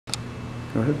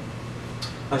Go ahead.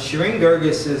 Sherin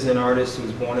Guirguis is an artist who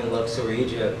was born in Luxor,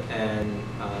 Egypt, and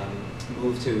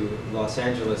moved to Los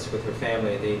Angeles with her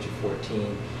family at the age of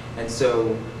 14. And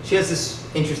so she has this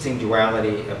interesting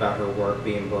duality about her work,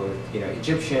 being both,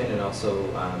 Egyptian and also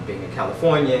being a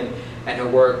Californian. And her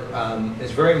work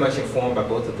is very much informed by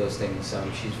both of those things.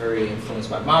 She's very influenced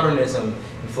by modernism,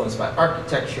 influenced by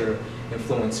architecture,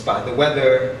 influenced by the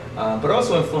weather, but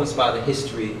also influenced by the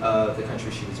history of the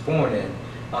country she was born in.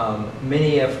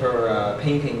 Many of her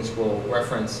paintings will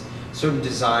reference certain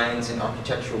designs and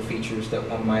architectural features that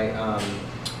one might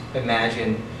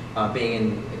imagine being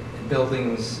in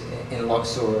buildings in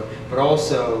Luxor, but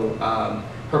also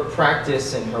her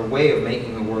practice and her way of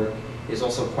making her work is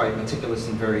also quite meticulous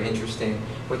and very interesting.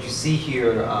 What you see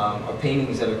here are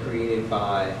paintings that are created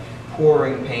by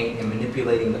pouring paint and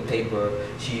manipulating the paper.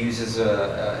 She uses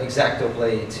a X-Acto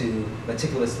blade to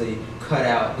meticulously cut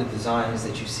out the designs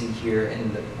that you see here.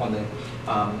 And on the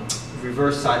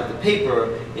reverse side of the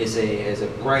paper is a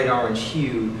bright orange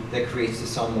hue that creates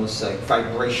this almost like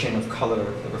vibration of color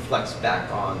that reflects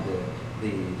back on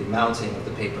the mounting of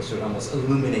the paper, so it almost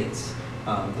illuminates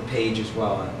the page as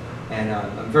well. And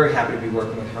I'm very happy to be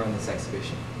working with her in this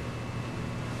exhibition.